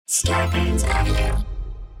Scarpins Avenue.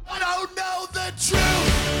 I don't know the truth.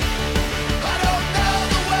 I don't know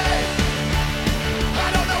the way.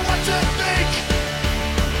 I don't know what to think.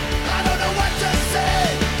 I don't know what to say.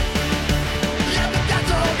 Yeah, but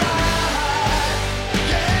that's alright.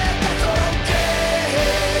 Yeah, that's okay.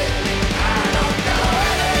 I don't know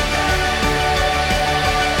anything.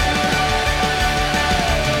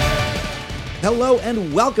 Hello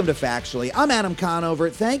and welcome to Factually. I'm Adam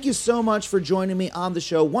Conover. Thank you so much for joining me on the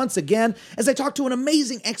show once again as I talk to an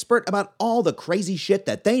amazing expert about all the crazy shit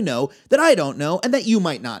that they know that I don't know and that you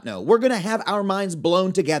might not know. We're going to have our minds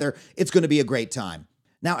blown together. It's going to be a great time.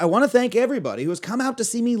 Now, I want to thank everybody who has come out to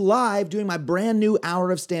see me live doing my brand new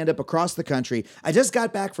hour of stand-up across the country. I just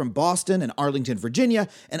got back from Boston and Arlington, Virginia,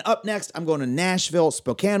 and up next, I'm going to Nashville,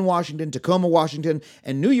 Spokane, Washington, Tacoma, Washington,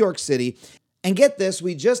 and New York City. And get this,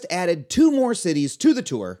 we just added 2 more cities to the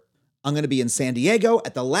tour. I'm going to be in San Diego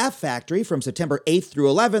at the Laugh Factory from September 8th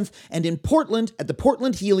through 11th, and in Portland at the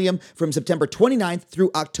Portland Helium from September 29th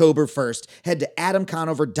through October 1st. Head to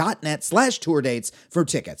adamconover.net/tour dates for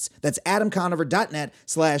tickets. That's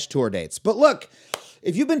adamconover.net/tour dates. But look,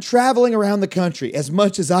 if you've been traveling around the country as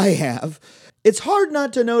much as I have, it's hard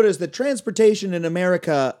not to notice that transportation in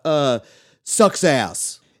America, sucks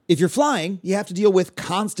ass. If you're flying, you have to deal with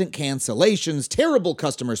constant cancellations, terrible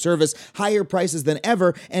customer service, higher prices than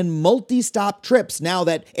ever, and multi-stop trips now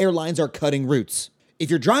that airlines are cutting routes. If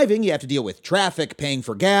you're driving, you have to deal with traffic, paying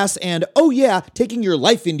for gas, and, oh yeah, taking your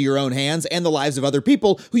life into your own hands and the lives of other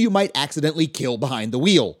people who you might accidentally kill behind the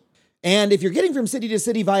wheel. And if you're getting from city to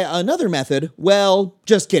city via another method, well,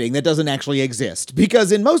 just kidding, that doesn't actually exist.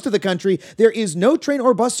 Because in most of the country, there is no train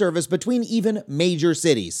or bus service between even major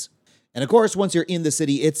cities. And of course, once you're in the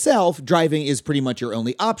city itself, driving is pretty much your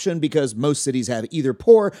only option because most cities have either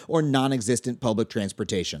poor or non-existent public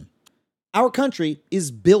transportation. Our country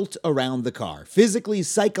is built around the car, physically,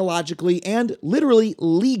 psychologically, and literally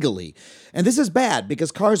legally. And this is bad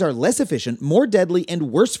because cars are less efficient, more deadly,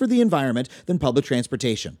 and worse for the environment than public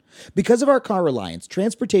transportation. Because of our car reliance,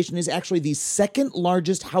 transportation is actually the second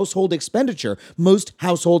largest household expenditure most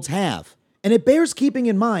households have. And it bears keeping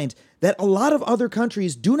in mind that a lot of other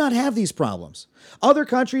countries do not have these problems. Other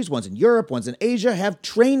countries, ones in Europe, ones in Asia, have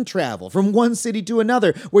train travel from one city to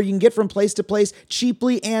another where you can get from place to place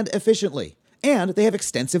cheaply and efficiently. And they have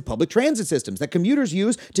extensive public transit systems that commuters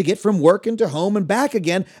use to get from work into home and back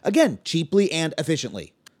again, cheaply and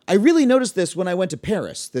efficiently. I really noticed this when I went to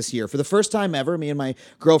Paris this year. For the first time ever, me and my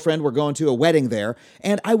girlfriend were going to a wedding there,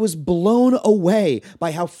 and I was blown away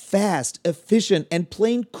by how fast, efficient, and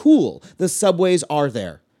plain cool the subways are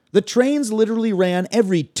there. The trains literally ran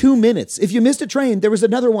every 2 minutes. If you missed a train, there was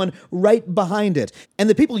another one right behind it. And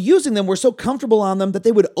the people using them were so comfortable on them that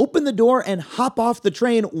they would open the door and hop off the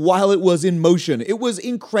train while it was in motion. It was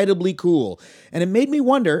incredibly cool. And it made me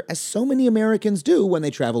wonder, as so many Americans do when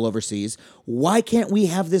they travel overseas, why can't we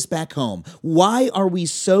have this back home? Why are we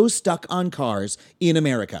so stuck on cars in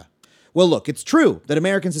America? Well, look, it's true that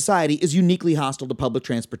American society is uniquely hostile to public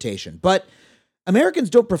transportation, but Americans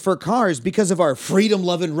don't prefer cars because of our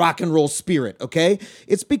freedom-loving rock and roll spirit, okay?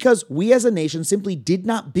 It's because we as a nation simply did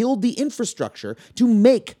not build the infrastructure to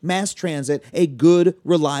make mass transit a good,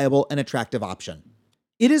 reliable, and attractive option.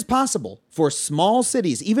 It is possible for small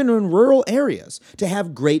cities, even in rural areas, to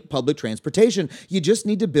have great public transportation. You just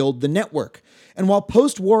need to build the network. And while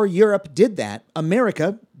post-war Europe did that,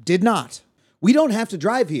 America did not. We don't have to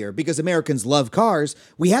drive here because Americans love cars.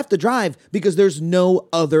 We have to drive because there's no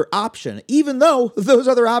other option, even though those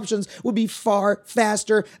other options would be far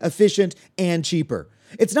faster, efficient, and cheaper.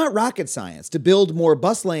 It's not rocket science to build more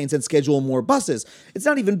bus lanes and schedule more buses. It's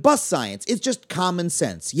not even bus science. It's just common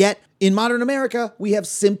sense. Yet, in modern America, we have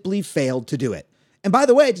simply failed to do it. And by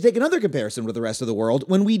the way, to take another comparison with the rest of the world,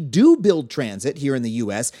 when we do build transit here in the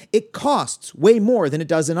US, it costs way more than it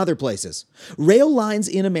does in other places. Rail lines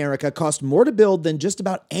in America cost more to build than just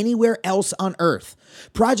about anywhere else on Earth.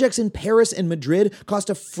 Projects in Paris and Madrid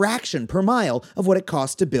cost a fraction per mile of what it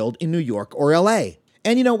costs to build in New York or LA.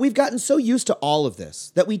 And you know, we've gotten so used to all of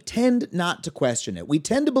this that we tend not to question it. We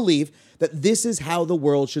tend to believe that this is how the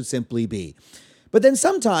world should simply be. But then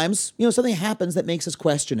sometimes, something happens that makes us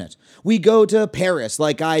question it. We go to Paris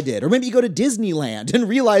like I did, or maybe you go to Disneyland and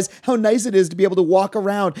realize how nice it is to be able to walk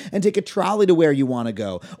around and take a trolley to where you want to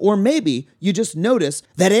go. Or maybe you just notice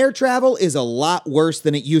that air travel is a lot worse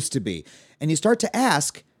than it used to be. And you start to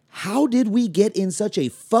ask, how did we get in such a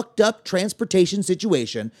fucked up transportation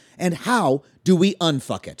situation, and how do we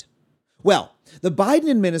unfuck it? Well, the Biden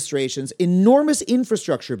administration's enormous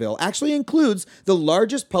infrastructure bill actually includes the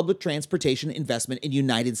largest public transportation investment in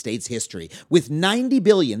United States history, with $90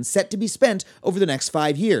 billion set to be spent over the next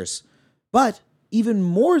 5 years. But even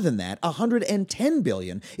more than that, $110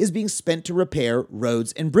 billion is being spent to repair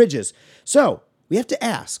roads and bridges. So we have to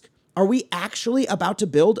ask, are we actually about to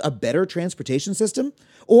build a better transportation system?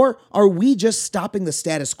 Or are we just stopping the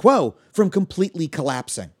status quo from completely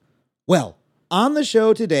collapsing? Well, on the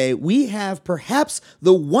show today, we have perhaps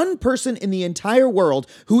the one person in the entire world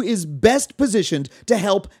who is best positioned to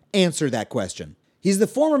help answer that question. He's the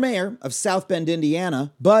former mayor of South Bend,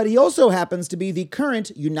 Indiana, but he also happens to be the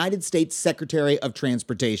current United States Secretary of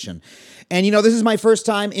Transportation. And this is my first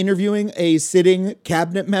time interviewing a sitting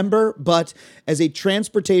cabinet member, but as a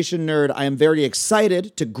transportation nerd, I am very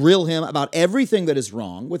excited to grill him about everything that is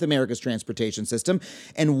wrong with America's transportation system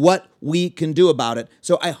and what we can do about it.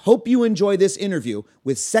 So I hope you enjoy this interview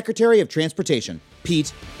with Secretary of Transportation,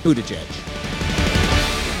 Pete Buttigieg.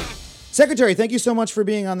 Secretary, thank you so much for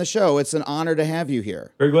being on the show. It's an honor to have you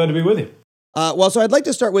here. Very glad to be with you. So I'd like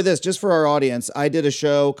to start with this, just for our audience. I did a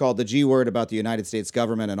show called The G Word about the United States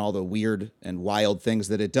government and all the weird and wild things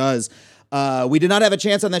that it does. We did not have a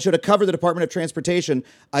chance on that show to cover the Department of Transportation.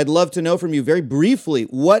 I'd love to know from you very briefly,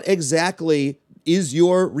 what exactly is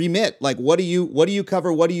your remit? Like, what do you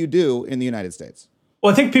cover? What do you do in the United States?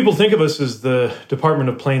 Well, I think people think of us as the Department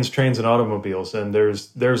of Planes, Trains, and Automobiles, and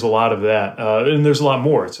there's a lot of that, and there's a lot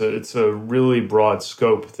more. It's a really broad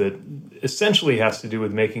scope that essentially has to do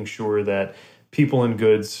with making sure that people and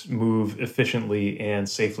goods move efficiently and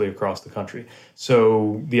safely across the country.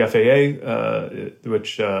 So the FAA,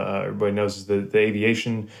 which everybody knows is the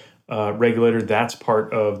aviation regulator, that's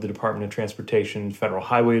part of the Department of Transportation, Federal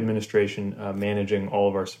Highway Administration, managing all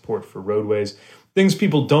of our support for roadways. Things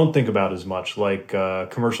people don't think about as much, like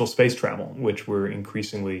commercial space travel, which we're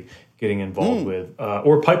increasingly getting involved with,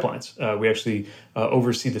 or pipelines. We actually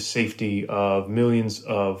oversee the safety of millions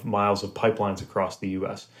of miles of pipelines across the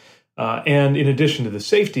U.S. And in addition to the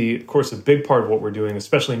safety, of course, a big part of what we're doing,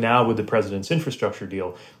 especially now with the president's infrastructure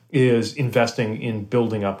deal, is investing in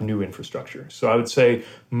building up new infrastructure. So I would say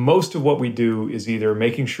most of what we do is either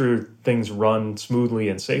making sure things run smoothly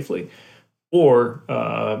and safely, or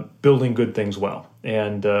building good things well.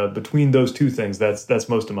 And between those two things, that's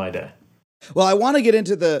most of my day. Well, I want to get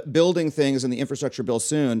into the building things and the infrastructure bill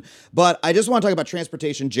soon, but I just want to talk about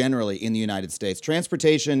transportation generally in the United States.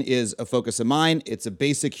 Transportation is a focus of mine. It's a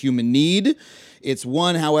basic human need. It's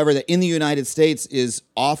one, however, that in the United States is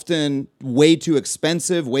often way too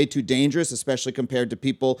expensive, way too dangerous, especially compared to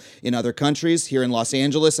people in other countries. Here in Los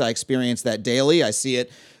Angeles, I experience that daily. I see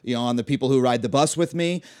it, on the people who ride the bus with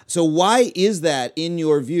me. So why is that in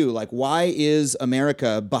your view? Like, why is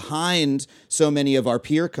America behind so many of our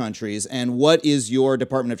peer countries? And what is your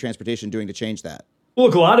Department of Transportation doing to change that? Well,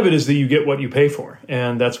 look, a lot of it is that you get what you pay for.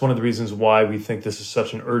 And that's one of the reasons why we think this is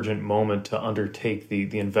such an urgent moment to undertake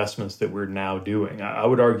the investments that we're now doing. I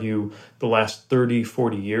would argue the last 30,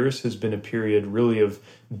 40 years has been a period really of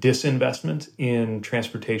disinvestment in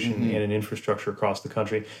transportation and in infrastructure across the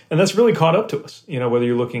country. And that's really caught up to us. Whether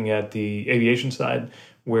you're looking at the aviation side,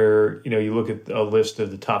 where you look at a list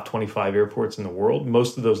of the top 25 airports in the world,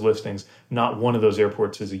 most of those listings, not one of those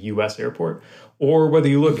airports is a U.S. airport, or whether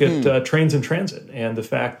you look at trains in transit and the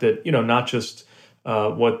fact that not just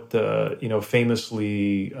what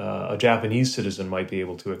famously a Japanese citizen might be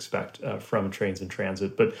able to expect from trains in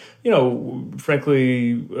transit, but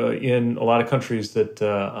frankly, in a lot of countries that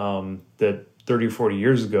 30 or 40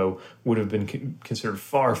 years ago would have been considered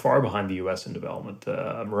far, far behind the U.S. in development,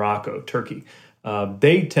 Morocco, Turkey.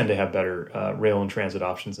 They tend to have better rail and transit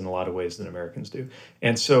options in a lot of ways than Americans do.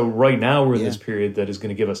 And so right now we're in this period that is going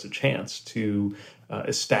to give us a chance to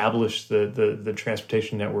establish the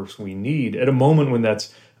transportation networks we need at a moment when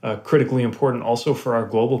that's critically important also for our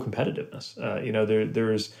global competitiveness.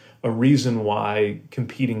 There's a reason why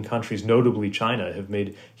competing countries, notably China, have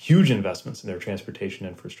made huge investments in their transportation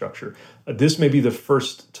infrastructure. This may be the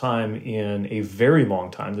first time in a very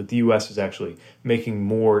long time that the U.S. is actually making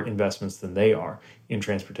more investments than they are in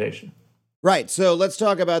transportation. Right. So let's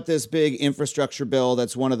talk about this big infrastructure bill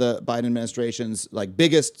that's one of the Biden administration's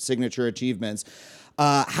biggest signature achievements.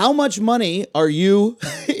 How much money are you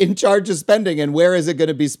in charge of spending, and where is it going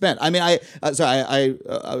to be spent? I mean, I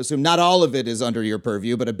assume not all of it is under your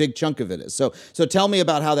purview, but a big chunk of it is. So tell me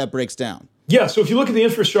about how that breaks down. Yeah, so if you look at the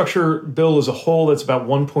infrastructure bill as a whole, that's about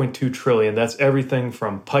 $1.2 trillion. That's everything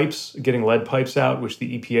from pipes, getting lead pipes out, which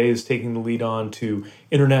the EPA is taking the lead on, to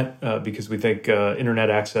internet, because we think internet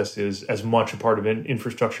access is as much a part of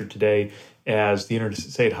infrastructure today as the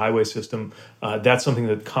interstate highway system. That's something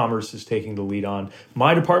that Commerce is taking the lead on.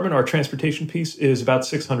 My department, our transportation piece, is about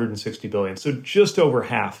 $660 billion, so just over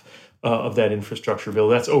half of that infrastructure bill.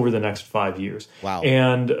 That's over the next 5 years. Wow.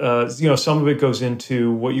 And, some of it goes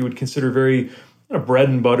into what you would consider very kind of bread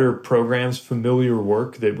and butter programs, familiar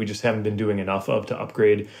work that we just haven't been doing enough of to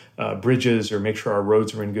upgrade bridges or make sure our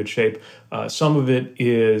roads are in good shape. Some of it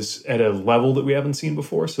is at a level that we haven't seen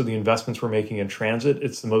before. So the investments we're making in transit,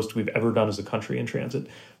 it's the most we've ever done as a country in transit.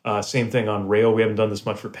 Same thing on rail. We haven't done this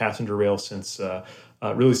much for passenger rail since the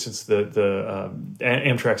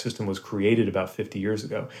Amtrak system was created about 50 years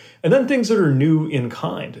ago. And then things that are new in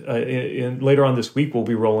kind. Later on this week, we'll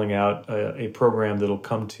be rolling out a program that'll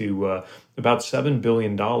come to about $7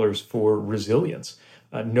 billion for resilience,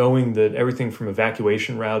 knowing that everything from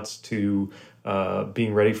evacuation routes to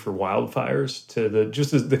being ready for wildfires to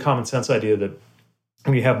the common sense idea that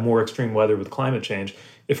when you have more extreme weather with climate change,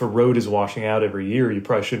 if a road is washing out every year, you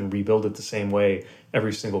probably shouldn't rebuild it the same way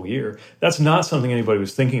every single year. That's not something anybody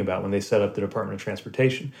was thinking about when they set up the Department of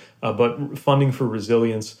Transportation. But funding for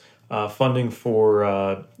resilience, funding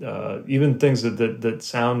for even things that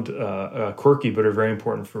sound quirky but are very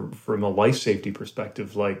important from a life safety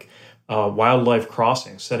perspective, like wildlife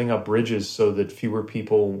crossings, setting up bridges so that fewer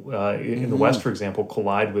people in the West, for example,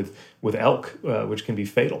 collide with elk, which can be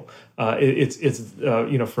fatal. It's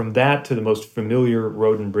from that to the most familiar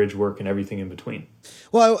road and bridge work and everything in between.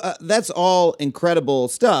 Well, that's all incredible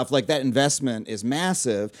stuff. Like, that investment is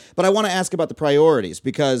massive. But I want to ask about the priorities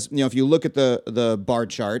because, if you look at the bar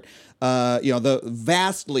chart,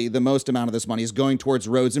 the most amount of this money is going towards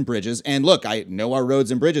roads and bridges. And look, I know our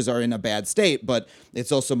roads and bridges are in a bad state, but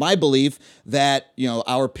it's also my belief that,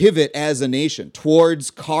 our pivot as a nation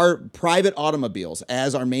towards private automobiles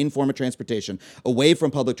as our main form of transportation, away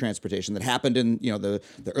from public transportation, that happened in, the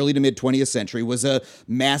early to mid 20th century was a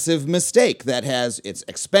massive mistake that it's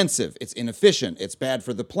expensive, it's inefficient, it's bad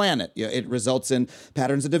for the planet. It results in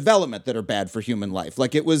patterns of development that are bad for human life.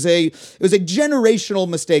 Like, it was a generational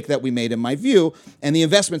mistake that we made, in my view, and the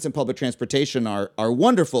investments in public transportation are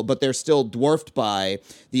wonderful, but they're still dwarfed by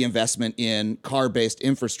the investment in car-based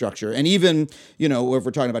infrastructure. And even, if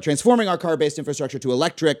we're talking about transforming our car-based infrastructure to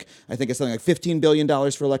electric, I think it's something like $15 billion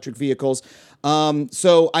for electric vehicles.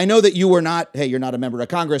 So I know that you're not a member of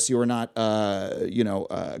Congress, you were not,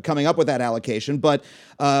 coming up with that allocation, but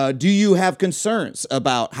do you have concerns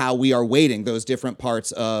about how we are weighting those different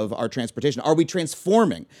parts of our transportation? Are we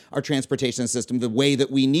transforming our transportation system the way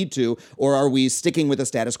that we need to, or are we sticking with the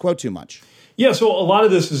status quo too much? Yeah, so a lot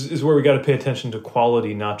of this is where we got to pay attention to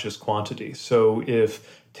quality, not just quantity. So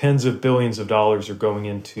if tens of billions of dollars are going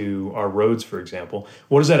into our roads, for example,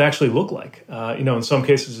 what does that actually look like? In some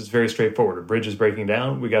cases, it's very straightforward. A bridge is breaking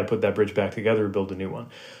down. We got to put that bridge back together and build a new one.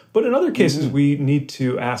 But in other cases, we need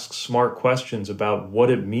to ask smart questions about what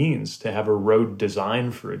it means to have a road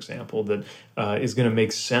design, for example, that is going to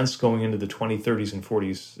make sense going into the 2030s and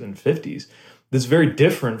 40s and 50s. That's very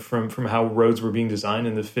different from how roads were being designed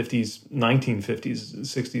in the 50s, 1950s,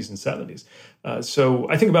 60s, and 70s. So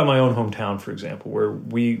I think about my own hometown, for example, where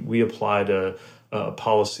we applied a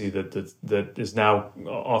policy that is now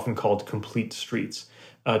often called complete streets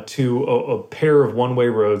to a pair of one-way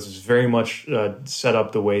roads. Is very much set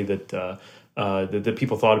up the way that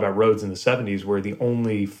people thought about roads in the 70s, where the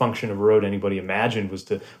only function of a road anybody imagined was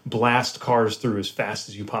to blast cars through as fast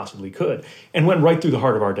as you possibly could, and went right through the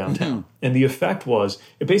heart of our downtown. And the effect was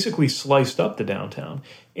it basically sliced up the downtown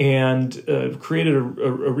and created a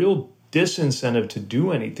real disincentive to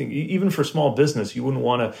do anything. Even for small business, you wouldn't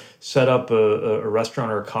want to set up a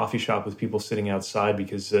restaurant or a coffee shop with people sitting outside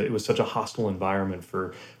because it was such a hostile environment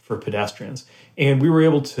for pedestrians. And we were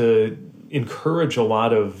able to encourage a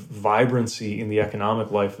lot of vibrancy in the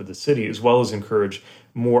economic life of the city, as well as encourage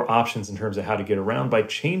more options in terms of how to get around by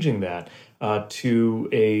changing that to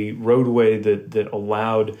a roadway that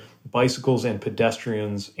allowed bicycles and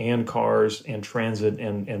pedestrians and cars and transit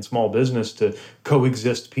and small business to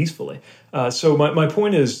coexist peacefully. So my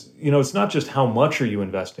point is, it's not just how much are you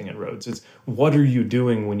investing in roads, it's what are you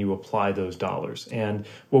doing when you apply those dollars. And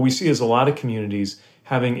what we see is a lot of communities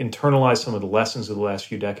having internalized some of the lessons of the last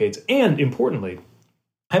few decades, and importantly,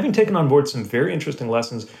 having taken on board some very interesting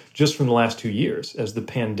lessons just from the last 2 years as the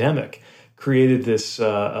pandemic created this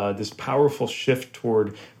powerful shift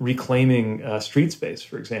toward reclaiming street space,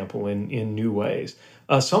 for example, in new ways.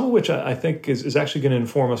 Some of which I think is actually going to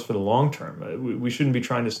inform us for the long term. We shouldn't be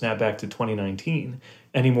trying to snap back to 2019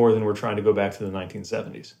 any more than we're trying to go back to the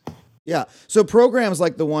 1970s. Yeah. So programs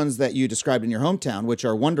like the ones that you described in your hometown, which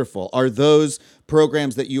are wonderful, are those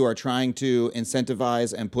programs that you are trying to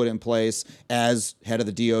incentivize and put in place as head of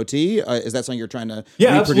the DOT? Is that something you're trying to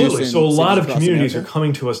Yeah, reproduce absolutely. So a lot of communities America? are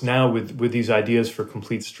coming to us now with these ideas for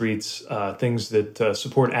complete streets, things that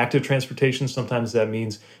support active transportation. Sometimes that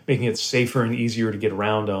means making it safer and easier to get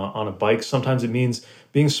around on a bike. Sometimes it means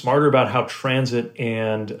being smarter about how transit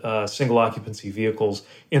and single occupancy vehicles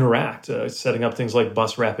interact, setting up things like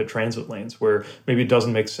bus rapid transit lanes, where maybe it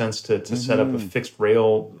doesn't make sense to set up a fixed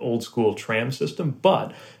rail, old school tram system,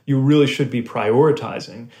 but you really should be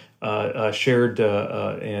prioritizing shared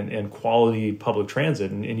and quality public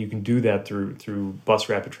transit, and you can do that through bus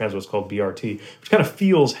rapid transit, what's called BRT, which kind of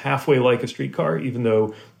feels halfway like a streetcar, even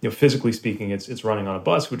though physically speaking it's running on a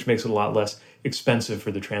bus, which makes it a lot less expensive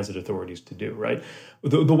for the transit authorities to do. Right,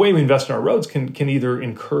 the way we invest in our roads can either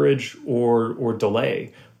encourage or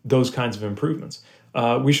delay those kinds of improvements.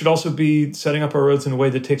 We should also be setting up our roads in a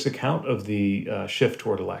way that takes account of the shift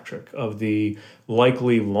toward electric, of the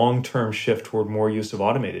likely long-term shift toward more use of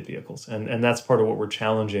automated vehicles. And that's part of what we're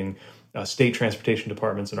challenging state transportation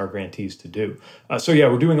departments and our grantees to do. So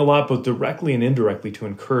we're doing a lot both directly and indirectly to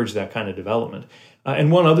encourage that kind of development.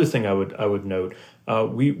 And one other thing I would note,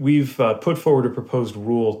 we've put forward a proposed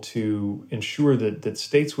rule to ensure that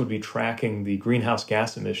states would be tracking the greenhouse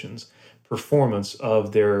gas emissions performance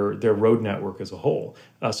of their road network as a whole,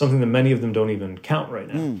 something that many of them don't even count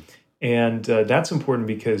right now. And that's important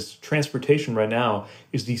because transportation right now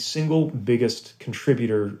is the single biggest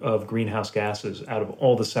contributor of greenhouse gases out of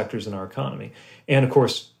all the sectors in our economy. And of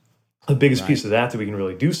course, the biggest piece of that we can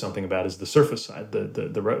really do something about is the surface side,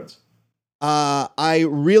 the roads. I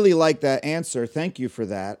really like that answer. Thank you for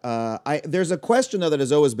that. There's a question, though, that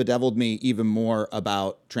has always bedeviled me even more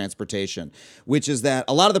about transportation, which is that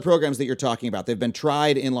a lot of the programs that you're talking about, they've been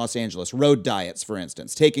tried in Los Angeles. Road diets, for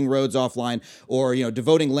instance, taking roads offline or,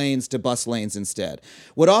 devoting lanes to bus lanes instead.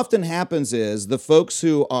 What often happens is the folks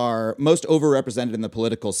who are most overrepresented in the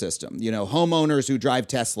political system, homeowners who drive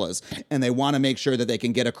Teslas and they want to make sure that they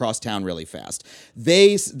can get across town really fast.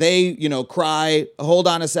 They cry, hold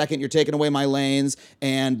on a second, you're taking away my lanes,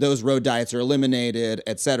 and those road diets are eliminated,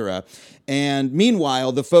 etc. And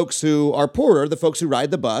meanwhile, the folks who are poorer, the folks who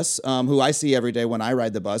ride the bus, who I see every day when I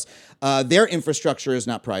ride the bus, their infrastructure is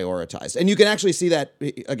not prioritized. And you can actually see that,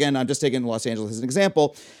 again, I'm just taking Los Angeles as an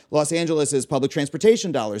example. Los Angeles's public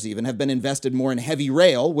transportation dollars even have been invested more in heavy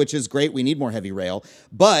rail, which is great. We need more heavy rail.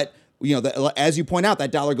 But as you point out,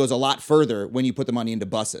 that dollar goes a lot further when you put the money into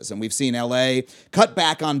buses. And we've seen LA cut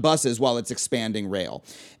back on buses while it's expanding rail.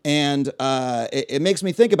 And it makes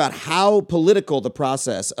me think about how political the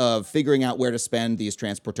process of figuring out where to spend these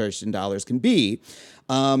transportation dollars can be.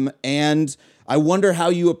 And I wonder how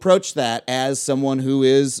you approach that as someone who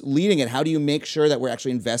is leading it. How do you make sure that we're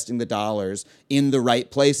actually investing the dollars in the right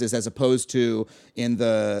places as opposed to in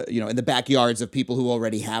the backyards of people who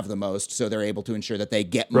already have the most, so they're able to ensure that they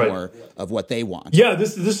get more of what they want? Yeah,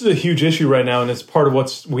 this is a huge issue right now, and it's part of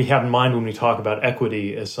what we have in mind when we talk about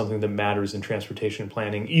equity as something that matters in transportation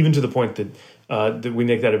planning, even to the point that we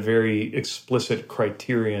make that a very explicit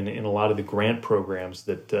criterion in a lot of the grant programs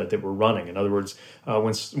that we're running. In other words,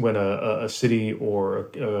 when a city or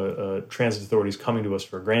a transit authority is coming to us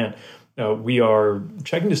for a grant, we are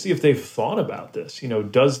checking to see if they've thought about this.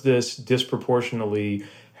 Does this disproportionately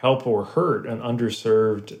help or hurt an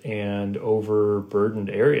underserved and overburdened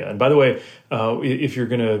area? And by the way, if you're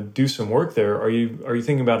going to do some work there, are you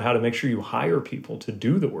thinking about how to make sure you hire people to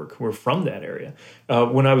do the work who are from that area?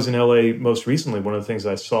 When I was in LA most recently, one of the things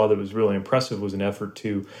I saw that was really impressive was an effort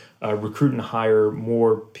to recruit and hire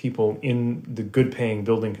more people in the good-paying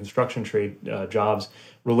building construction trade jobs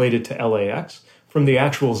related to LAX from the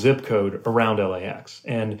actual zip code around LAX.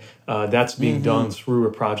 And that's being done through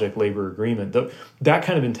a project labor agreement. That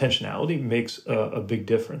kind of intentionality makes a big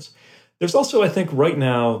difference. There's also, I think, right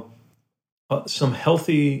now, some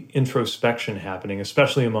healthy introspection happening,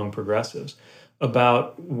 especially among progressives,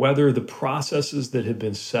 about whether the processes that have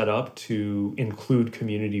been set up to include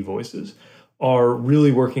community voices are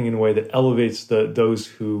really working in a way that elevates those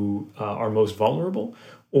who are most vulnerable,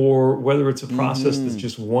 or whether it's a process that's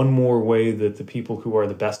just one more way that the people who are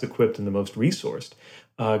the best equipped and the most resourced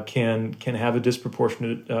can have a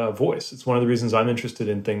disproportionate voice. It's one of the reasons I'm interested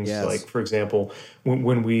in things like, for example,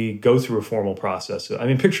 when we go through a formal process. I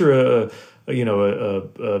mean, picture a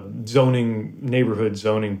neighborhood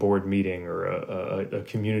zoning board meeting or a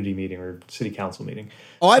community meeting or city council meeting.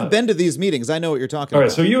 Oh, I've been to these meetings. I know what you're talking about. All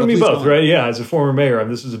right, so you and me both, right? Yeah, as a former mayor,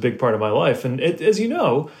 this is a big part of my life. And as you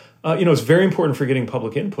know, it's very important for getting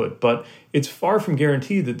public input, but it's far from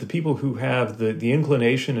guaranteed that the people who have the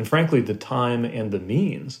inclination and, frankly, the time and the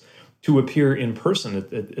means to appear in person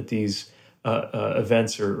at these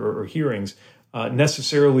events or hearings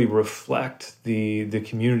necessarily reflect the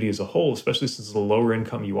community as a whole, especially since the lower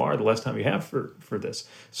income you are, the less time you have for this.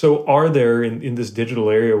 So are there in this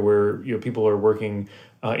digital area where people are working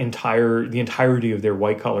the entirety of their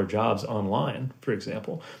white-collar jobs online, for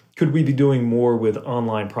example, could we be doing more with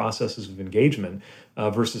online processes of engagement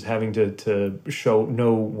versus having to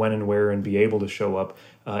know when and where and be able to show up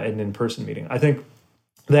at an in-person meeting. I think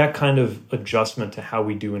that kind of adjustment to how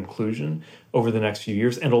we do inclusion over the next few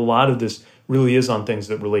years, and a lot of this really is on things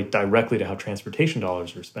that relate directly to how transportation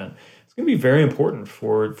dollars are spent. It's going to be very important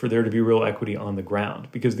for there to be real equity on the ground,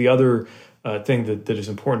 because the other thing that is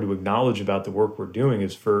important to acknowledge about the work we're doing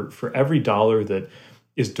is for every dollar that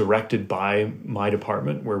is directed by my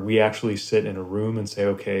department, where we actually sit in a room and say,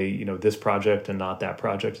 okay, this project and not that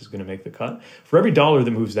project is going to make the cut. For every dollar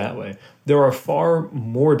that moves that way, there are far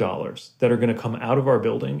more dollars that are going to come out of our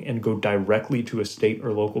building and go directly to a state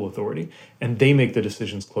or local authority, and they make the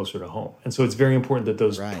decisions closer to home. And so it's very important that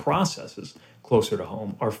those processes closer to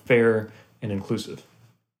home are fair and inclusive.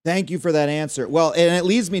 Thank you for that answer. Well, and it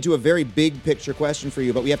leads me to a very big picture question for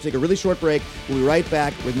you, but we have to take a really short break. We'll be right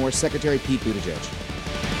back with more Secretary Pete Buttigieg.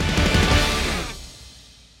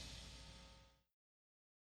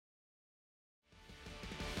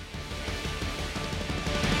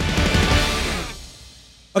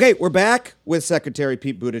 Okay, we're back with Secretary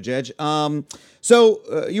Pete Buttigieg.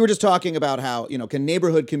 So you were just talking about how, can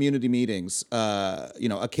neighborhood community meetings,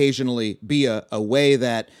 occasionally be a way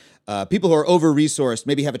that people who are over-resourced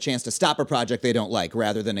maybe have a chance to stop a project they don't like,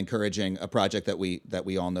 rather than encouraging a project that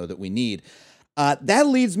we all know that we need. That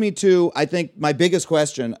leads me to, I think, my biggest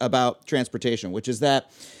question about transportation, which is that,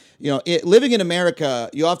 living in America,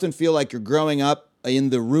 you often feel like you're growing up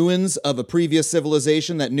in the ruins of a previous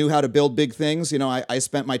civilization that knew how to build big things. I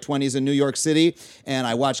spent my 20s in New York City, and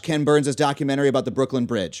I watched Ken Burns' documentary about the Brooklyn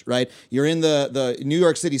Bridge, right? You're in the New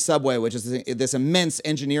York City subway, which is this immense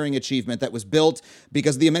engineering achievement that was built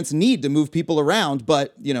because of the immense need to move people around,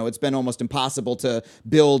 but, it's been almost impossible to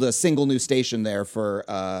build a single new station there for,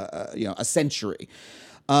 a century.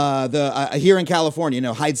 Here in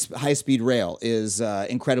California, high-speed rail is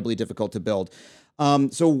incredibly difficult to build.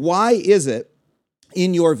 So why is it,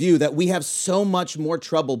 in your view, that we have so much more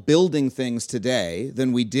trouble building things today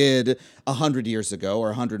than we did 100 years ago or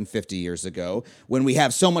 150 years ago, when we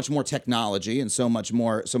have so much more technology and so many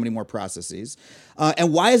more processes?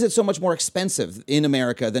 And why is it so much more expensive in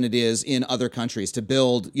America than it is in other countries to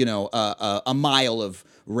build, a mile of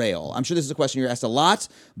rail? I'm sure this is a question you're asked a lot,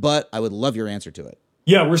 but I would love your answer to it.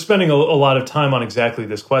 Yeah, we're spending a lot of time on exactly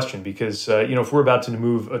this question because, if we're about to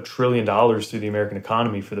move $1 trillion through the American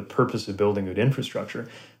economy for the purpose of building good infrastructure,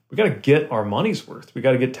 we got to get our money's worth. We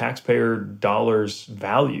got to get taxpayer dollars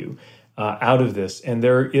value out of this. And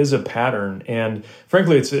there is a pattern. And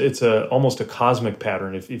frankly, it's almost a cosmic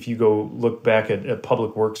pattern. If you go look back at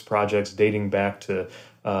public works projects dating back to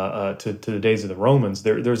the days of the Romans,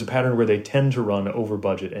 there's a pattern where they tend to run over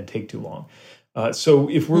budget and take too long. So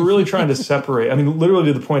if we're really trying to separate,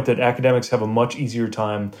 literally to the point that academics have a much easier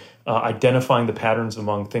time identifying the patterns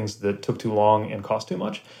among things that took too long and cost too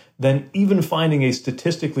much, than even finding a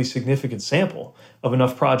statistically significant sample of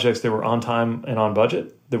enough projects that were on time and on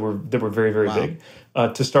budget, that were very, very big,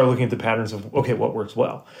 to start looking at the patterns of, okay, what works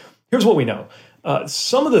well. Here's what we know.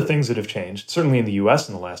 Some of the things that have changed, certainly in the U.S.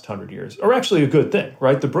 in the last 100 years, are actually a good thing,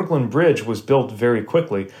 right? The Brooklyn Bridge was built very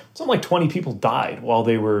quickly. Something like 20 people died while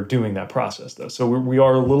they were doing that process, though. So we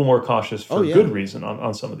are a little more cautious for good reason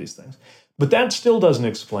on some of these things. But that still doesn't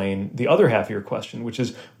explain the other half of your question, which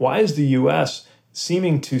is, why is the U.S.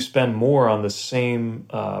 seeming to spend more on the same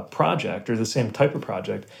project or the same type of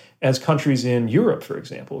project as countries in Europe, for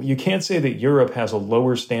example? You can't say that Europe has a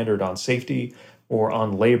lower standard on safety or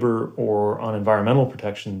on labor or on environmental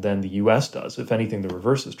protection than the U.S. does. If anything, the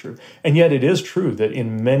reverse is true. And yet it is true that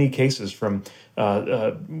in many cases, from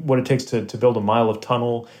what it takes to build a mile of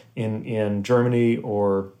tunnel in Germany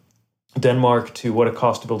or Denmark to what it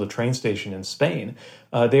costs to build a train station in Spain,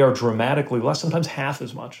 they are dramatically less, sometimes half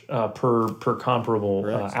as much per comparable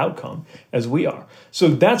outcome as we are. So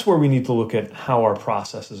that's where we need to look at how our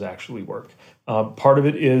processes actually work. Part of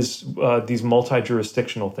it is these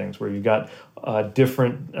multi-jurisdictional things where you've got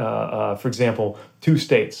different, for example, two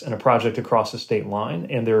states and a project across a state line,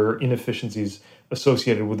 and there are inefficiencies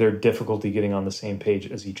associated with their difficulty getting on the same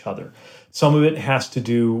page as each other. Some of it has to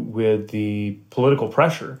do with the political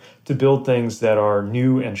pressure to build things that are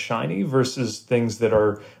new and shiny versus things that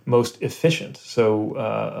are most efficient. So,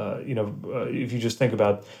 if you just think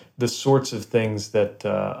about the sorts of things that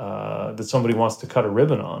somebody wants to cut a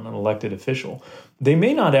ribbon on, an elected official, they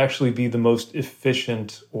may not actually be the most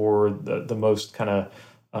efficient or the most kind of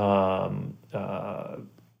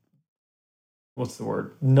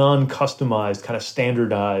non-customized, kind of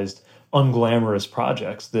standardized, unglamorous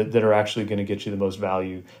projects that are actually going to get you the most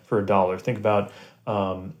value for a dollar. Think about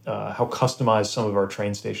how customized some of our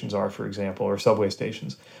train stations are, for example, or subway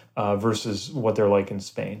stations, versus what they're like in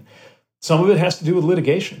Spain. Some of it has to do with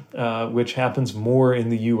litigation, which happens more in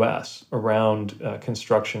the U.S. around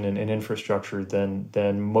construction and infrastructure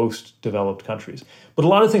than most developed countries. But a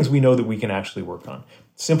lot of things we know that we can actually work on.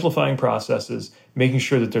 Simplifying processes, making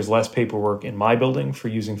sure that there's less paperwork in my building for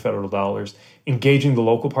using federal dollars, engaging the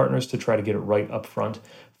local partners to try to get it right up front,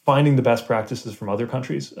 finding the best practices from other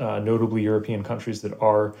countries, notably European countries that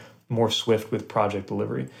are more swift with project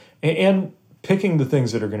delivery, and picking the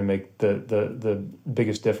things that are going to make the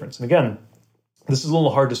biggest difference. And again, this is a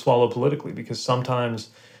little hard to swallow politically because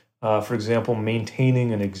sometimes, for example,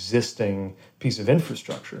 maintaining an existing piece of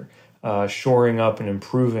infrastructure, shoring up and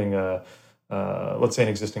improving let's say an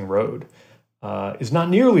existing road, is not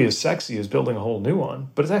nearly as sexy as building a whole new one,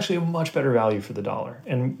 but it's actually a much better value for the dollar.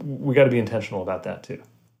 And we got to be intentional about that too.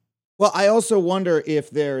 Well, I also wonder if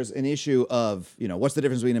there's an issue of, what's the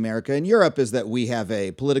difference between America and Europe is that we have a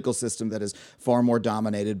political system that is far more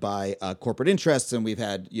dominated by corporate interests, and we've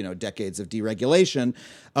had, decades of deregulation,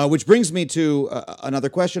 which brings me to another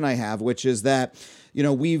question I have, which is that,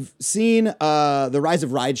 we've seen the rise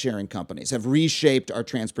of ride-sharing companies have reshaped our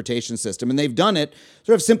transportation system, and they've done it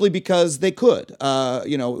sort of simply because they could.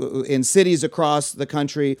 In cities across the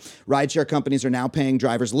country, ride-share companies are now paying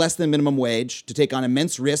drivers less than minimum wage to take on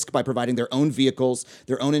immense risk by providing their own vehicles,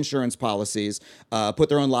 their own insurance policies, put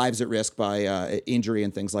their own lives at risk by injury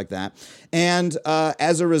and things like that. And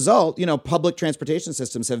as a result, public transportation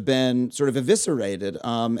systems have been sort of eviscerated,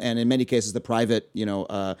 and in many cases, the private,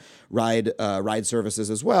 ride services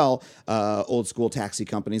as well, old school taxi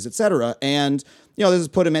companies, et cetera. And, this has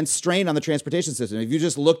put immense strain on the transportation system. If you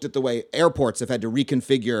just looked at the way airports have had to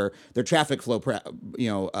reconfigure their traffic flow,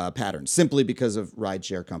 patterns simply because of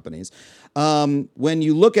rideshare companies. When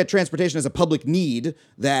you look at transportation as a public need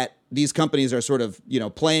that these companies are sort of,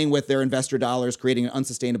 playing with their investor dollars, creating an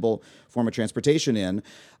unsustainable form of transportation in,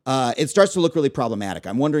 it starts to look really problematic.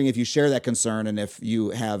 I'm wondering if you share that concern and if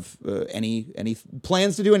you have any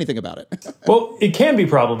plans to do anything about it. Well, it can be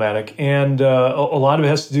problematic, and a lot of it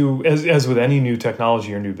has to do, as with any new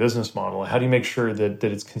technology or new business model, how do you make sure that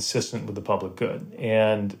it's consistent with the public good?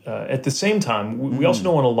 And at the same time, we also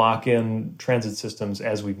don't want to lock in transit systems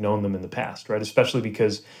as we've known them in the past, right? Especially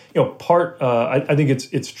because, I think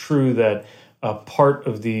it's true that part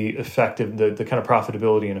of the the kind of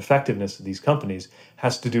profitability and effectiveness of these companies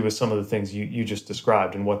has to do with some of the things you just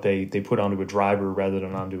described and what they put onto a driver rather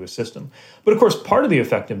than onto a system. But of course, part of the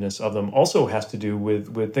effectiveness of them also has to do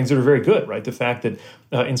with things that are very good, right? The fact that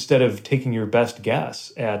instead of taking your best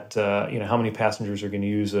guess at how many passengers are going to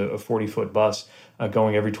use a 40-foot bus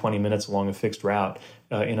going every 20 minutes along a fixed route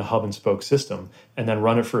in a hub and spoke system, and then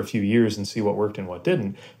run it for a few years and see what worked and what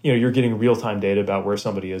didn't, you're getting real-time data about where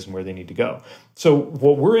somebody is and where they need to go. So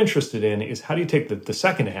what we're interested in is how do you take the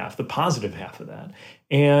second half, the positive half of that,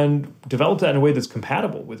 and develop that in a way that's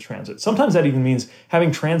compatible with transit. Sometimes that even means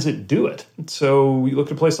having transit do it. So you look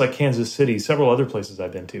at a place like Kansas City, several other places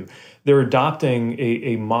I've been to, they're adopting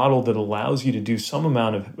a model that allows you to do some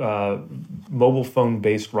amount of mobile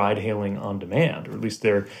phone-based ride-hailing on demand, or at least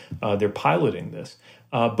they're piloting this.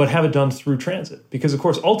 But have it done through transit. Because, of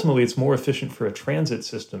course, ultimately it's more efficient for a transit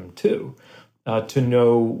system, too, to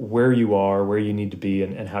know where you are, where you need to be,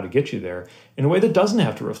 and how to get you there in a way that doesn't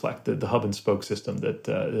have to reflect the hub and spoke system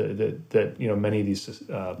that many of these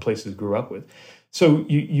places grew up with. So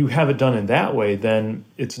you have it done in that way, then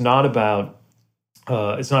it's not about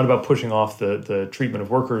pushing off the treatment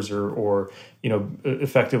of workers or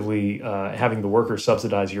effectively having the workers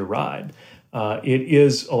subsidize your ride. It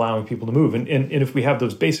is allowing people to move. And if we have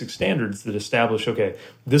those basic standards that establish, okay,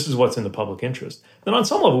 this is what's in the public interest, then on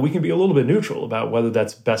some level we can be a little bit neutral about whether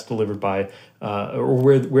that's best delivered by or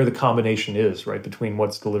where the combination is, right, between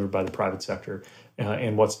what's delivered by the private sector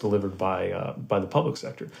and what's delivered by the public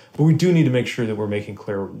sector. But we do need to make sure that we're making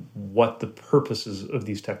clear what the purposes of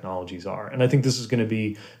these technologies are. And I think this is going to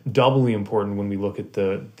be doubly important when we look at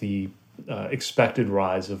the expected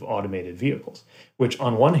rise of automated vehicles, which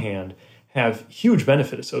on one hand have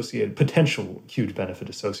potential huge benefit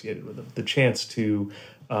associated with them. The chance to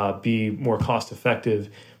be more cost effective,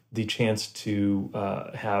 the chance to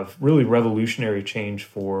have really revolutionary change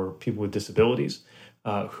for people with disabilities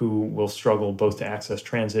who will struggle both to access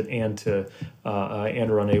transit and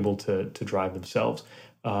are unable to drive themselves.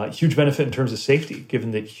 Huge benefit in terms of safety,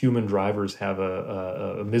 given that human drivers have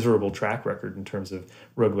a miserable track record in terms of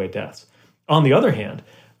roadway deaths. On the other hand,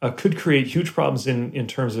 could create huge problems in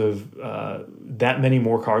terms of that many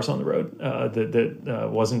more cars on the road that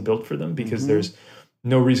wasn't built for them, because there's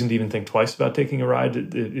no reason to even think twice about taking a ride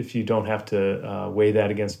if you don't have to weigh that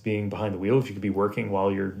against being behind the wheel, if you could be working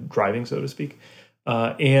while you're driving, so to speak.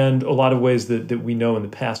 and a lot of ways that we know in the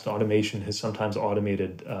past automation has sometimes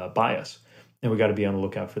automated bias. And we got to be on the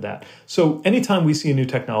lookout for that. So anytime we see a new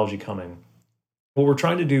technology coming, what we're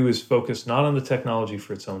trying to do is focus not on the technology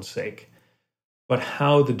for its own sake, but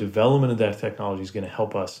how the development of that technology is going to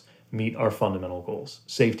help us meet our fundamental goals: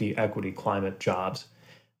 safety, equity, climate, jobs,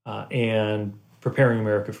 and preparing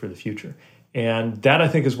America for the future. And that, I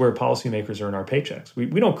think, is where policymakers earn our paychecks.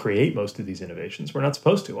 We don't create most of these innovations. We're not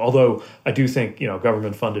supposed to. Although I do think,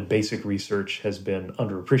 government-funded basic research has been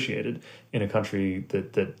underappreciated in a country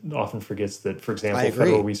that often forgets that, for example,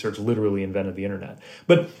 federal research literally invented the internet.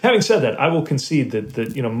 But having said that, I will concede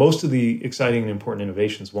that most of the exciting and important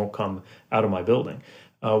innovations won't come out of my building.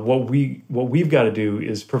 What we've got to do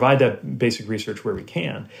is provide that basic research where we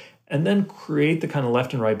can, and then create the kind of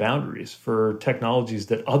left and right boundaries for technologies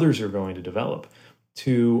that others are going to develop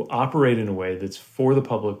to operate in a way that's for the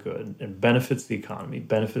public good and benefits the economy,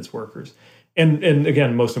 benefits workers, and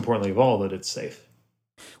again, most importantly of all, that it's safe.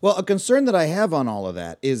 Well, a concern that I have on all of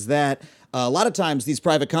that is that a lot of times these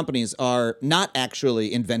private companies are not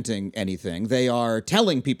actually inventing anything. They are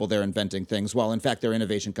telling people they're inventing things while in fact their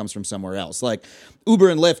innovation comes from somewhere else. Like Uber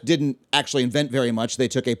and Lyft didn't actually invent very much. They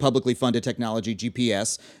took a publicly funded technology,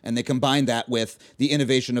 GPS, and they combined that with the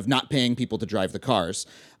innovation of not paying people to drive the cars.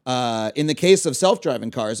 In the case of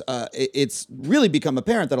self-driving cars, it's really become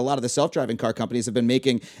apparent that a lot of the self-driving car companies have been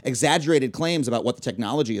making exaggerated claims about what the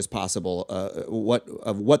technology is possible, what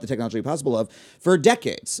the technology is possible of for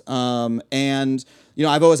decades. And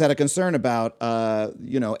I've always had a concern about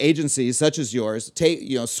agencies such as yours,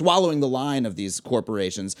 swallowing the line of these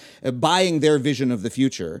corporations, buying their vision of the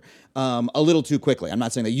future a little too quickly. I'm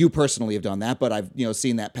not saying that you personally have done that, but I've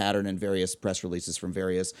seen that pattern in various press releases from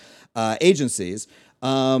various agencies.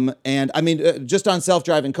 And I mean, just on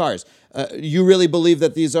self-driving cars, you really believe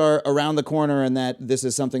that these are around the corner and that this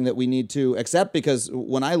is something that we need to accept? Because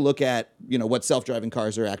when I look at, what self-driving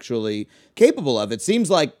cars are actually capable of, it seems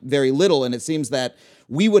like very little. And it seems that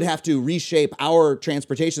we would have to reshape our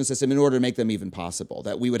transportation system in order to make them even possible,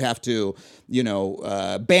 that we would have to,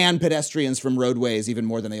 ban pedestrians from roadways even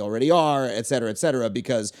more than they already are, et cetera,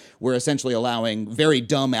 because we're essentially allowing very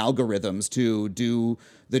dumb algorithms to do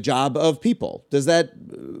the job of people. Does that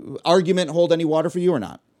argument hold any water for you or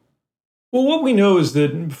not? Well, what we know is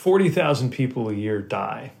that 40,000 people a year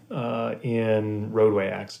die in roadway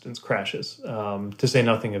accidents, crashes, to say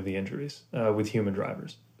nothing of the injuries with human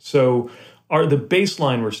drivers. So the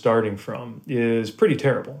baseline we're starting from is pretty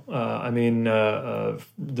terrible. The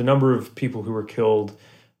number of people who were killed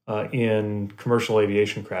in commercial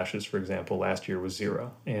aviation crashes, for example, last year was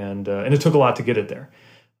 0. And it took a lot to get it there.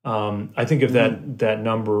 I think if that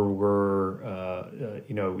number were,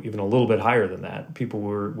 even a little bit higher than that, people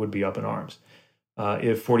would be up in arms.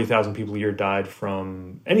 If 40,000 people a year died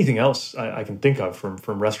from anything else I can think of,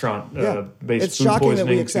 from restaurant-based food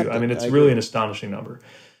poisoning it's really an astonishing number.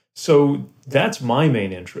 So that's my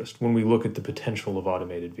main interest when we look at the potential of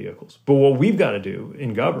automated vehicles. But what we've got to do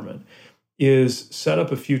in government is set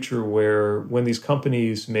up a future where when these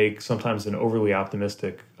companies make sometimes an overly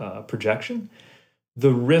optimistic projection,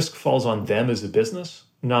 the risk falls on them as a business,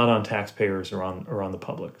 not on taxpayers or on the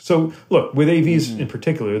public. So look, with AVs in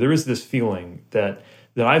particular, there is this feeling that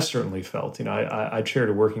I've certainly felt. I chaired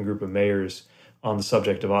a working group of mayors on the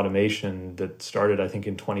subject of automation that started, I think,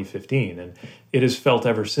 in 2015. And it has felt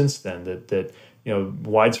ever since then that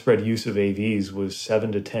widespread use of AVs was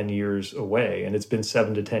 7 to 10 years away, and it's been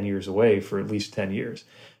 7 to 10 years away for at least 10 years.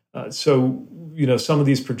 So some of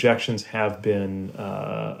these projections have been,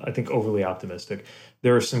 I think, overly optimistic.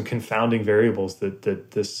 There are some confounding variables that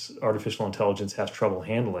this artificial intelligence has trouble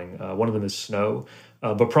handling. One of them is snow,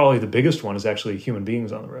 but probably the biggest one is actually human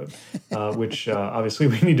beings on the road, which obviously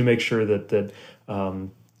we need to make sure that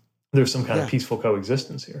there's some kind of peaceful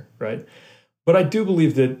coexistence here, right? But I do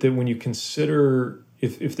believe that when you consider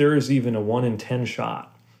if there is even a 1 in 10 shot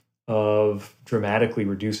of dramatically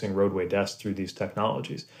reducing roadway deaths through these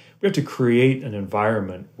technologies, we have to create an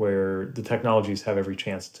environment where the technologies have every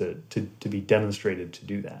chance to be demonstrated to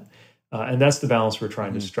do that. And that's the balance we're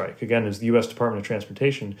trying to strike. Again, as the U.S. Department of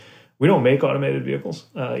Transportation, we don't make automated vehicles.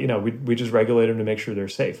 We just regulate them to make sure they're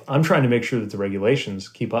safe. I'm trying to make sure that the regulations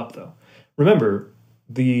keep up, though. Remember,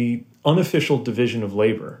 the unofficial division of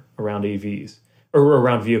labor around AVs, or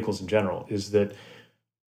around vehicles in general, is that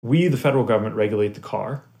we, the federal government, regulate the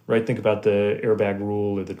car. Right? Think about the airbag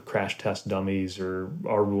rule or the crash test dummies or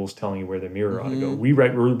our rules telling you where the mirror ought to go.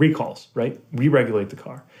 Recalls, right? We regulate the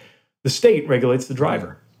car. The state regulates the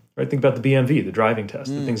driver, right? Think about the BMV, the driving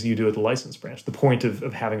test, the things that you do at the license branch, the point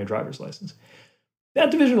of having a driver's license.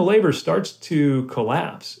 That division of labor starts to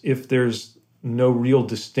collapse if there's no real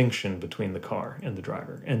distinction between the car and the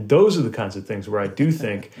driver. And those are the kinds of things where I do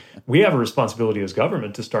think we have a responsibility as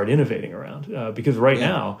government to start innovating around. Because right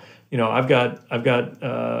now, I've got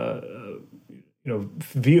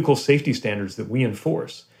vehicle safety standards that we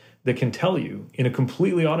enforce that can tell you in a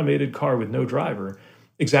completely automated car with no driver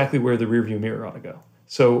exactly where the rearview mirror ought to go.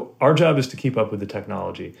 So our job is to keep up with the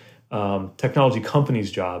technology. Technology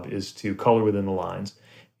companies' job is to color within the lines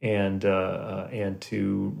and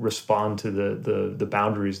to respond to the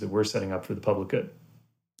boundaries that we're setting up for the public good.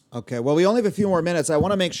 Okay, well, we only have a few more minutes. I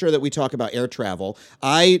want to make sure that we talk about air travel.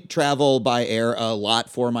 I travel by air a lot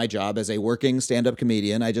for my job as a working stand-up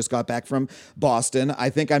comedian. I just got back from Boston. I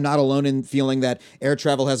think I'm not alone in feeling that air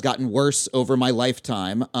travel has gotten worse over my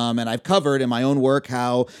lifetime. And I've covered in my own work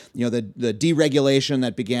how, the deregulation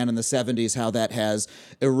that began in the 70s, how that has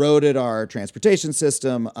eroded our transportation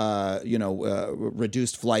system,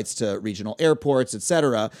 reduced flights to regional airports, et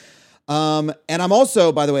cetera. And I'm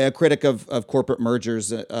also, by the way, a critic of corporate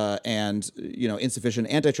mergers and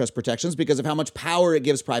insufficient antitrust protections because of how much power it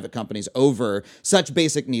gives private companies over such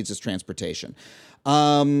basic needs as transportation.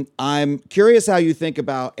 I'm curious how you think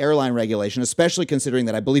about airline regulation, especially considering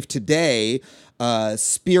that I believe today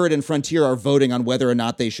Spirit and Frontier are voting on whether or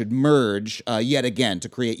not they should merge yet again to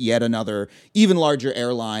create yet another even larger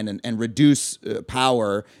airline and reduce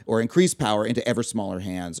power or increase power into ever smaller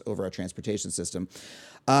hands over our transportation system.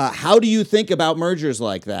 How do you think about mergers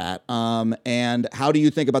like that? And how do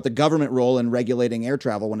you think about the government role in regulating air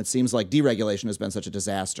travel when it seems like deregulation has been such a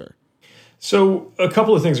disaster? So a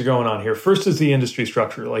couple of things are going on here. First is the industry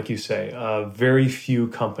structure, like you say. Very few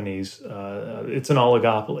companies. It's an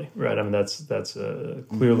oligopoly, right? I mean, that's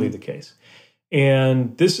clearly the case.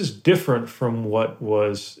 And this is different from what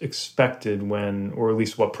was expected when, or at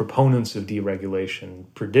least what proponents of deregulation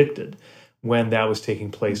predicted when that was taking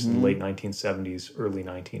place in the late 1970s, early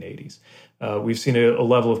 1980s. We've seen a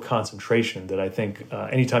level of concentration that I think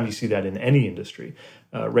anytime you see that in any industry,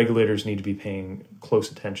 regulators need to be paying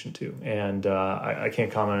close attention to. And I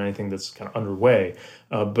can't comment on anything that's kind of underway,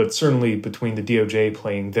 but certainly between the DOJ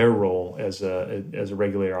playing their role as a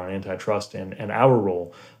regulator on antitrust and our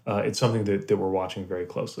role, it's something that we're watching very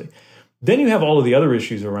closely. Then you have all of the other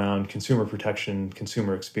issues around consumer protection,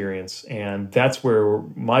 consumer experience, and that's where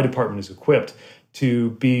my department is equipped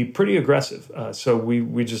to be pretty aggressive. So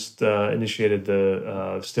we just initiated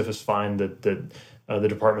the stiffest fine that the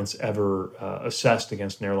department's ever assessed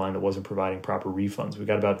against an airline that wasn't providing proper refunds. We've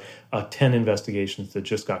got about 10 investigations that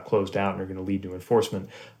just got closed out and are going to lead to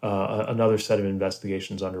enforcement. Another set of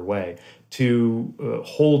investigations underway to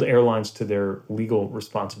hold airlines to their legal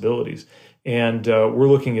responsibilities. And we're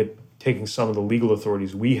looking at taking some of the legal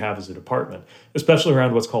authorities we have as a department, especially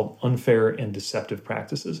around what's called unfair and deceptive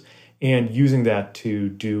practices, and using that to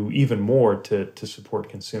do even more to support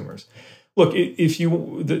consumers. Look,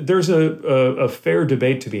 there's a fair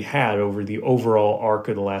debate to be had over the overall arc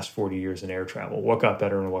of the last 40 years in air travel. What got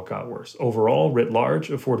better and what got worse? Overall, writ large,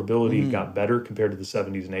 affordability got better compared to the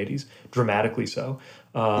 70s and 80s, dramatically so.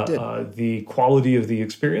 The quality of the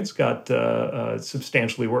experience got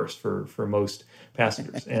substantially worse for most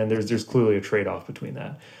passengers, and there's clearly a trade-off between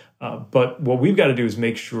that. But what we've got to do is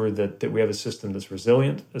make sure that we have a system that's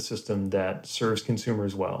resilient, a system that serves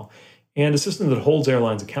consumers well, and a system that holds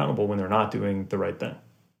airlines accountable when they're not doing the right thing.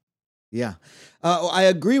 Yeah, I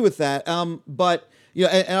agree with that. But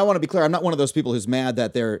and I want to be clear, I'm not one of those people who's mad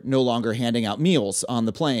that they're no longer handing out meals on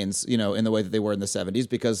the planes, in the way that they were in the 70s,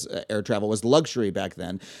 because air travel was luxury back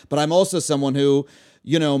then. But I'm also someone who,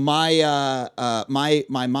 my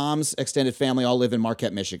mom's extended family all live in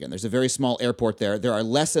Marquette, Michigan. There's a very small airport there. There are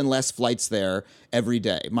less and less flights there every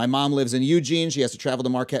day. My mom lives in Eugene. She has to travel to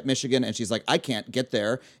Marquette, Michigan, and she's like, I can't get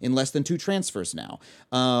there in less than 2 transfers now.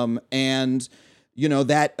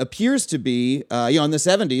 That appears to be, in the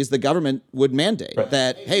 70s, the government would mandate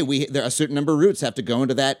that, hey, there are a certain number of routes have to go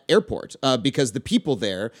into that airport because the people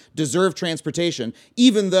there deserve transportation,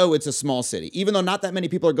 even though it's a small city, even though not that many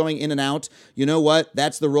people are going in and out. You know what?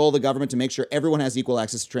 That's the role of the government, to make sure everyone has equal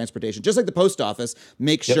access to transportation. Just like the post office,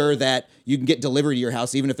 make sure that you can get delivered to your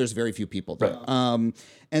house, even if there's very few people there. Right.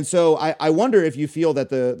 And so I wonder if you feel that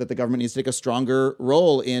the government needs to take a stronger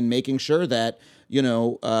role in making sure that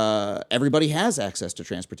everybody has access to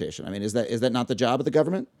transportation. I mean, is that not the job of the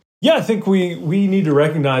government? Yeah, I think we need to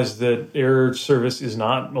recognize that air service is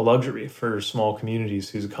not a luxury for small communities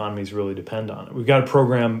whose economies really depend on it. We've got a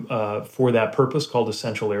program for that purpose called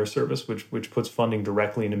Essential Air Service, which puts funding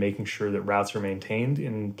directly into making sure that routes are maintained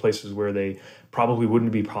in places where they probably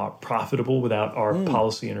wouldn't be profitable without our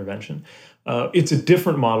policy intervention. It's a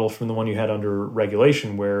different model from the one you had under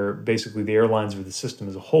regulation, where basically the airlines or the system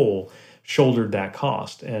as a whole shouldered that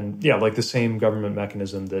cost. And yeah, like the same government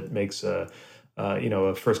mechanism that makes a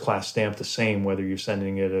first class stamp the same, whether you're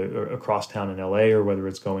sending it across town in LA or whether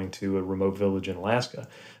it's going to a remote village in Alaska.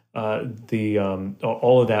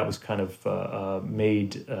 All of that was kind of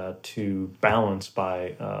made to balance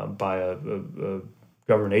by a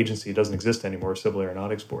government agency. It doesn't exist anymore, Civil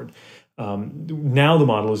Aeronautics Board. Now the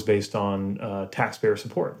model is based on taxpayer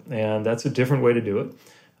support, and that's a different way to do it.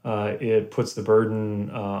 It puts the burden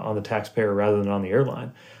on the taxpayer rather than on the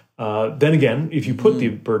airline. Then again, if you put the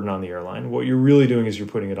burden on the airline, what you're really doing is you're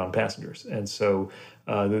putting it on passengers. And so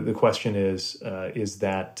the question is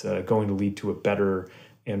that going to lead to a better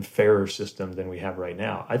and fairer system than we have right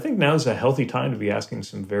now? I think now is a healthy time to be asking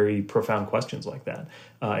some very profound questions like that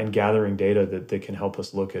and gathering data that can help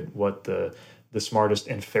us look at what the smartest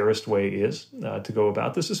and fairest way is to go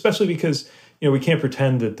about this, especially because we can't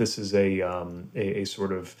pretend that this is a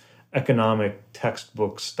sort of economic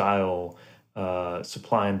textbook style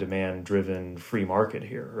supply and demand driven free market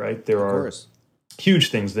here, right? There are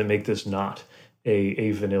huge things that make this not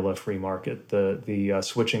a vanilla free market. The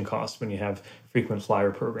switching costs when you have frequent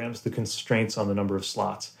flyer programs, the constraints on the number of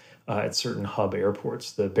slots at certain hub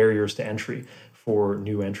airports, the barriers to entry for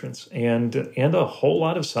new entrants, and a whole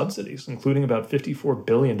lot of subsidies, including about $54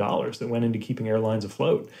 billion that went into keeping airlines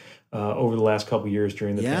afloat over the last couple of years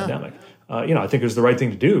during the pandemic. I think it was the right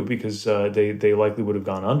thing to do because they likely would have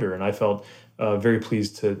gone under. And I felt very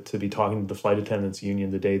pleased to be talking to the flight attendants union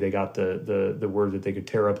the day they got the word that they could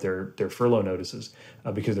tear up their furlough notices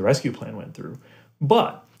because the rescue plan went through.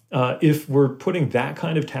 But if we're putting that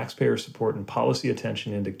kind of taxpayer support and policy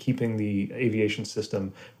attention into keeping the aviation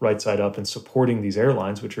system right side up and supporting these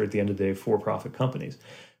airlines, which are at the end of the day for-profit companies,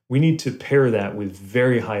 we need to pair that with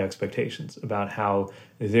very high expectations about how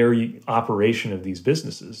their operation of these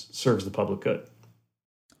businesses serves the public good.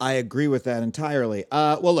 I agree with that entirely.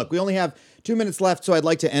 Well, look, we only have 2 minutes left, so I'd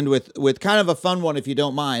like to end with kind of a fun one, if you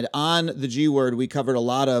don't mind. On the G Word, we covered a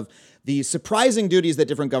lot of the surprising duties that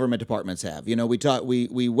different government departments have.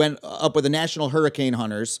 We went up with the National Hurricane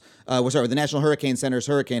Hunters, the National Hurricane Center's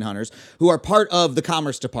Hurricane Hunters, who are part of the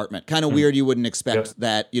Commerce Department. Kind of weird, you wouldn't expect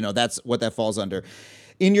that, that's what that falls under.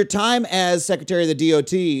 In your time as Secretary of the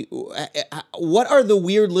DOT, what are the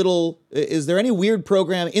is there any weird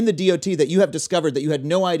program in the DOT that you have discovered that you had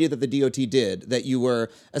no idea that the DOT did, that you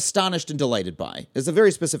were astonished and delighted by? It's a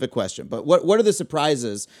very specific question, but what are the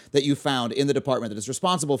surprises that you found in the department that is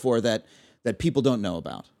responsible for that people don't know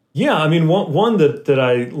about? Yeah, I mean, one that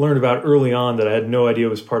I learned about early on that I had no idea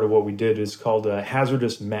was part of what we did is called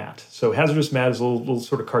Hazardous Matt. So Hazardous Matt is a little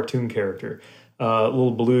sort of cartoon character. A little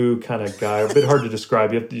blue kind of guy, a bit hard to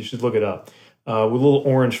describe. You should look it up. With a little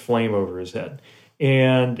orange flame over his head.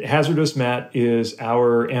 And Hazardous Matt is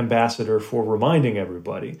our ambassador for reminding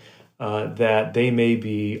everybody that they may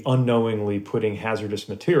be unknowingly putting hazardous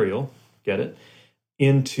material, get it,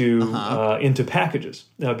 into packages.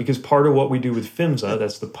 Because part of what we do with PHMSA,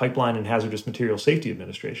 that's the Pipeline and Hazardous Material Safety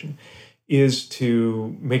Administration, is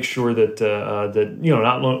to make sure that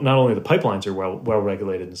not only the pipelines are well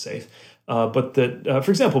regulated and safe, but that,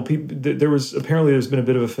 for example, there's been a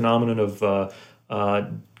bit of a phenomenon of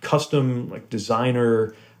custom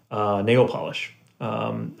designer nail polish.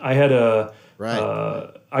 I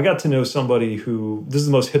got to know somebody who, this is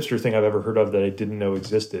the most hipster thing I've ever heard of that I didn't know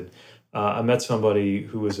existed. I met somebody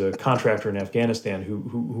who was a contractor in Afghanistan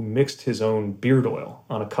who mixed his own beard oil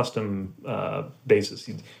on a custom basis.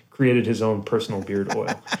 He created his own personal beard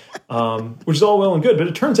oil, which is all well and good. But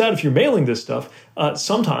it turns out if you're mailing this stuff,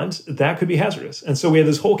 sometimes that could be hazardous. And so we have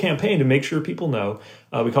this whole campaign to make sure people know.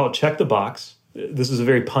 We call it Check the Box. This is a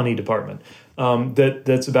very punny department.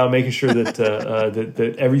 That's about making sure that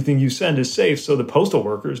that everything you send is safe, so the postal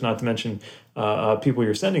workers, not to mention people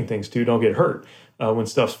you're sending things to, don't get hurt when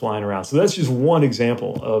stuff's flying around. So that's just one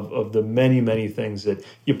example of the many things that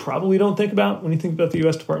you probably don't think about when you think about the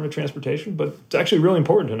U.S. Department of Transportation, but it's actually really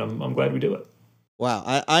important, and I'm glad we do it. Wow,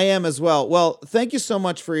 I am as well. Well, thank you so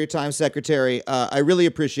much for your time, Secretary. I really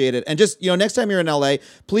appreciate it. And just, next time you're in LA,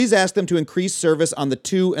 please ask them to increase service on the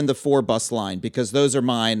 2 and the 4 bus line, because those are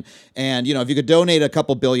mine. And, if you could donate a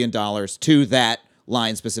couple $2 billion to that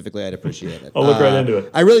line specifically, I'd appreciate it. I'll look right into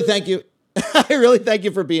it. I really thank you. I really thank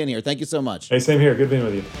you for being here. Thank you so much. Hey, same here. Good being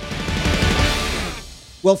with you.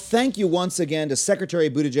 Well, thank you once again to Secretary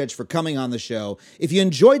Buttigieg for coming on the show. If you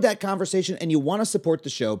enjoyed that conversation and you want to support the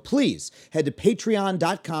show, please head to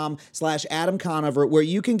patreon.com/Adam Conover, where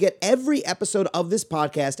you can get every episode of this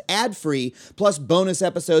podcast ad-free, plus bonus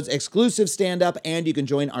episodes, exclusive stand-up, and you can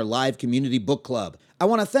join our live community book club. I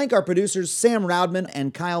want to thank our producers Sam Roudman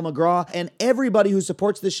and Kyle McGraw and everybody who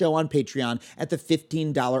supports the show on Patreon at the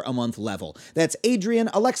 $15 a month level. That's Adrian,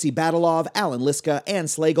 Alexei Badalov, Alan Liska, Ann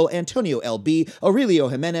Slagle, Antonio LB, Aurelio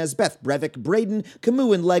Jimenez, Beth Brevik, Braden,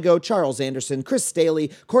 Camus and Lego, Charles Anderson, Chris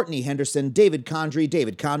Staley, Courtney Henderson, David Condry,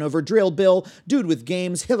 David Conover, Drill Bill, Dude with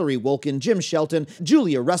Games, Hillary Wolkin, Jim Shelton,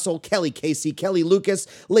 Julia Russell, Kelly Casey, Kelly Lucas,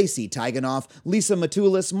 Lacey Tiganoff, Lisa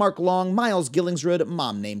Matulis, Mark Long, Miles Gillingsrud,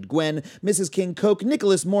 Mom Named Gwen, Mrs. King Coke,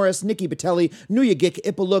 Nicholas Morris, Nikki Patelli, Nuya Gik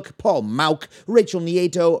Ipaluk, Paul Mauk, Rachel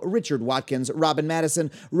Nieto, Richard Watkins, Robin Madison,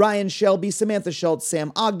 Ryan Shelby, Samantha Schultz,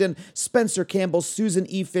 Sam Ogden, Spencer Campbell, Susan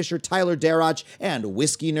E. Fisher, Tyler Darroch, and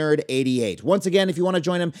Whiskey Nerd 88. Once again, if you want to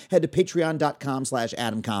join him, head to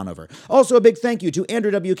patreon.com/Adam Conover. Also, a big thank you to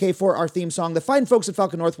Andrew WK for our theme song, the fine folks at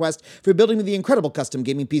Falcon Northwest for building me the incredible custom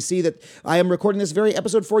gaming PC that I am recording this very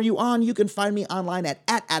episode for you on. You can find me online at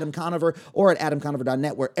Adam Conover or at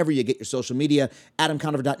adamconover.net, wherever you get your social media,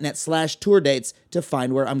 adamconover.net/tour dates to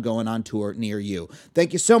find where I'm going on tour near you.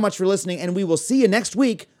 Thank you so much for listening, and we will see you next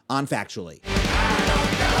week on Factually.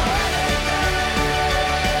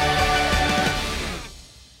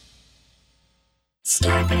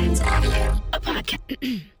 Scarpins Audio,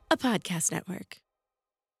 a podcast network.